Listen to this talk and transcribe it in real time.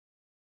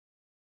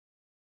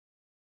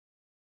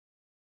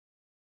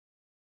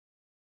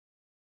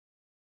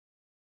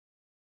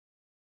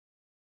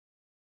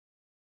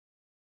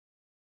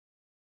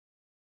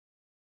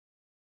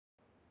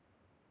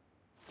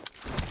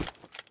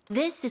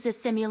This is a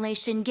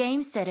simulation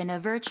game set in a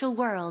virtual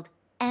world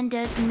and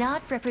does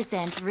not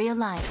represent real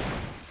life.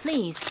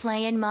 Please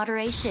play in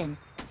moderation,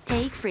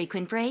 take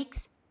frequent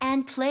breaks,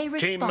 and play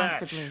responsibly.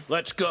 Team match,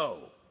 let's go.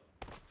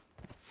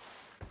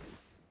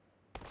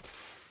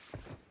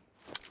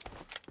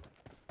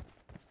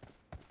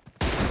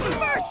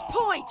 First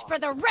point for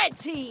the red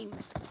team!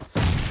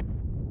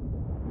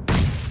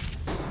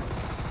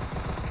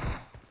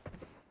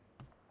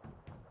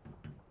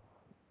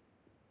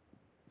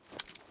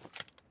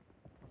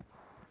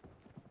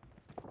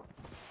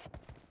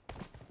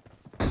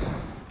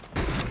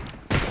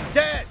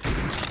 Dead!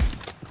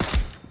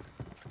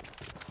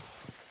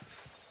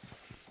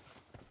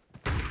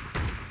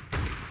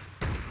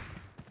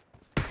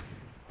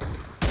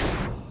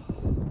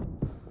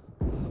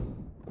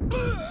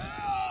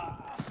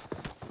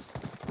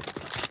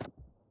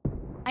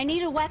 I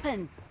need a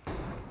weapon.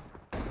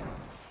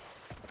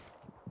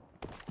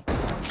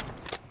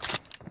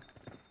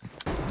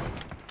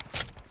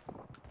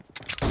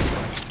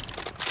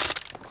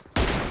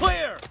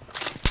 Clear!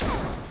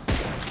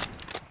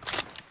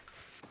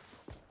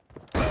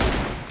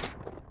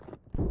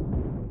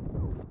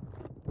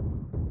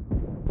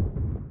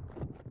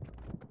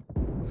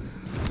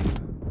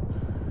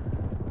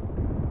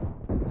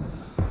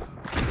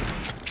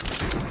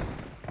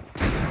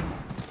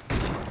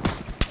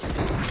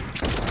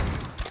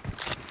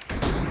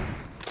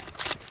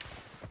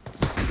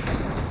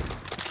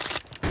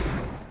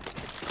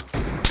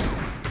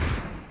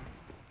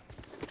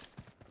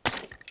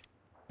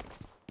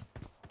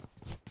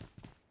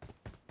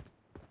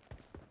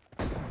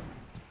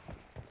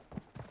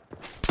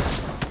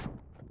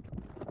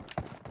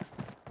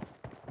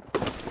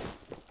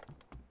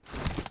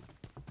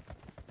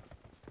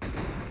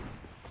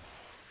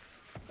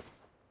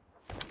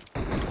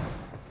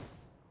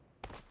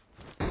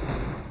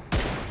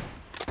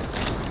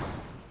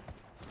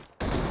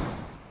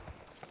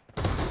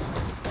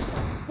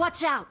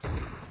 Watch out!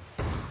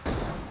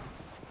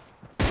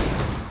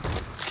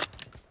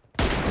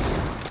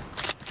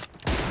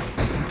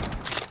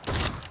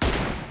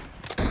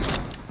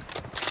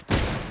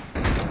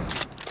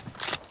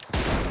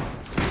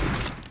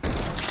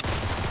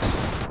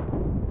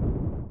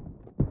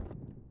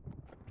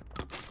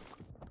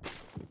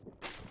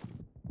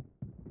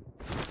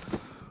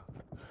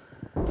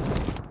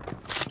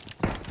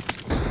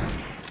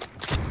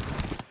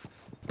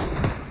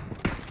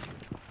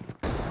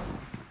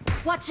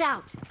 Watch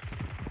out!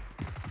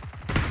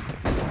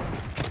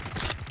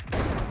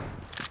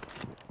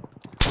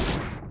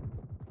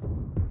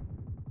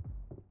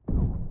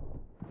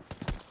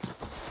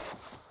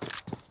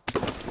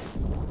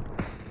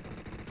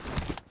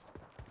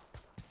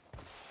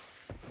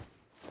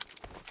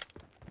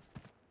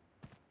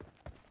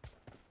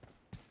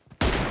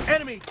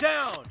 Enemy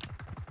down!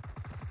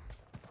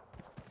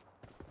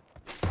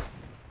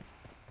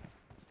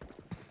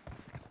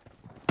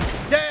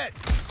 Dead!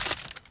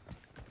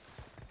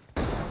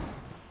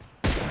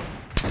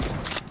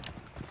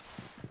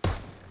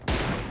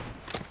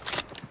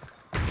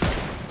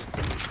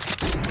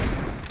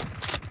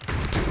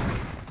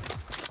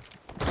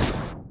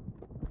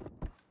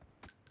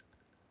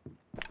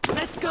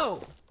 Let's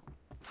go!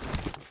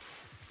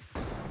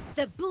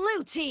 The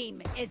blue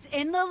team is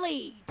in the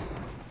lead.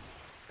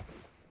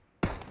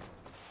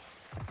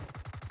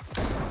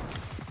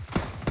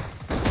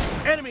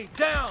 Enemy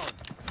down!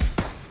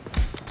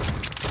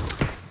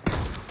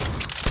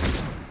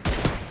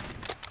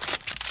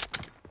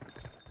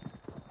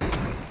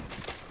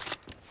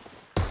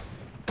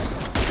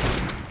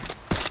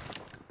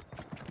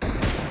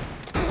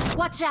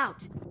 Watch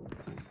out!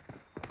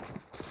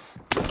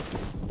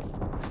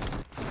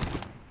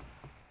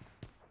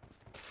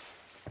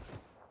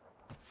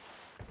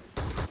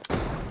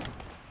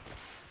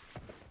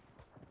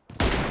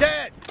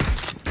 Dead!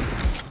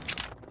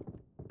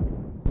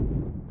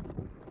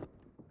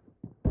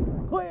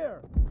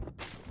 Clear!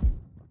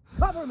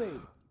 Cover me!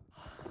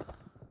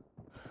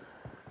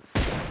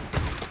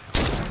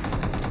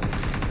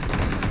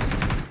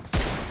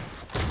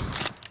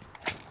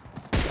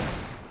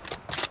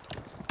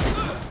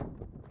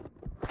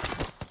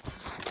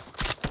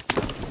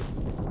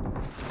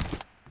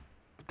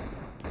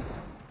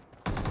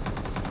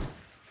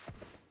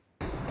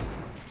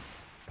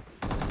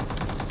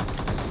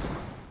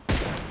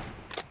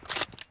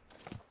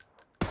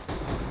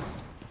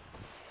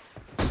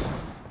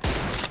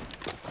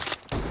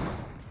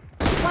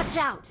 Watch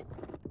out!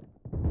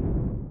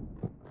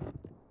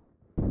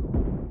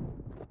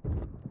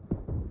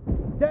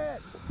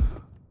 Dead!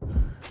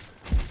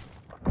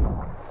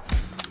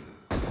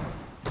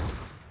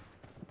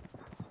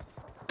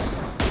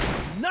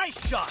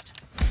 Nice shot!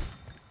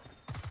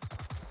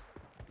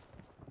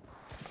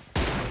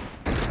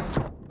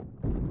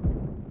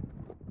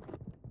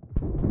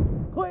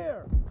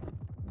 Clear!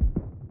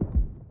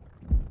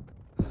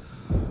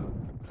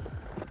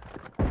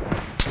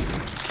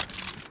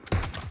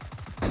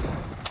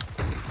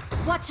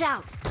 Watch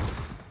out!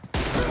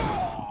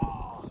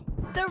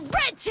 The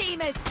red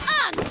team is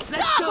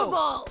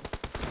unstoppable!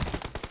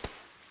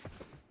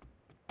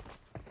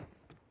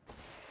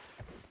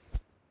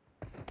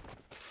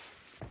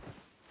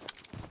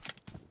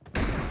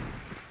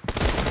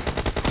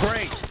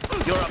 Great!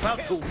 You're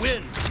about to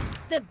win!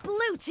 The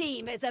blue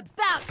team is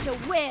about to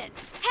win.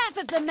 Half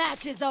of the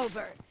match is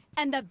over,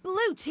 and the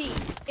blue team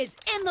is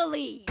in the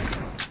lead.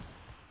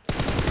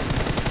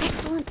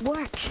 Excellent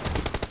work.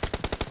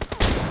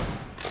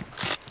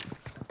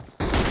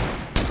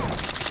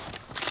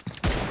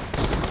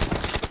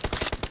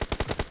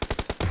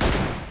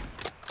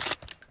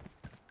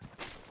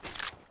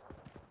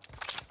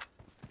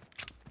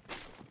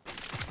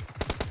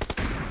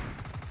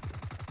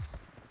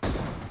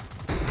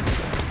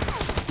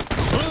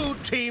 Blue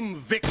team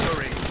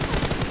victory!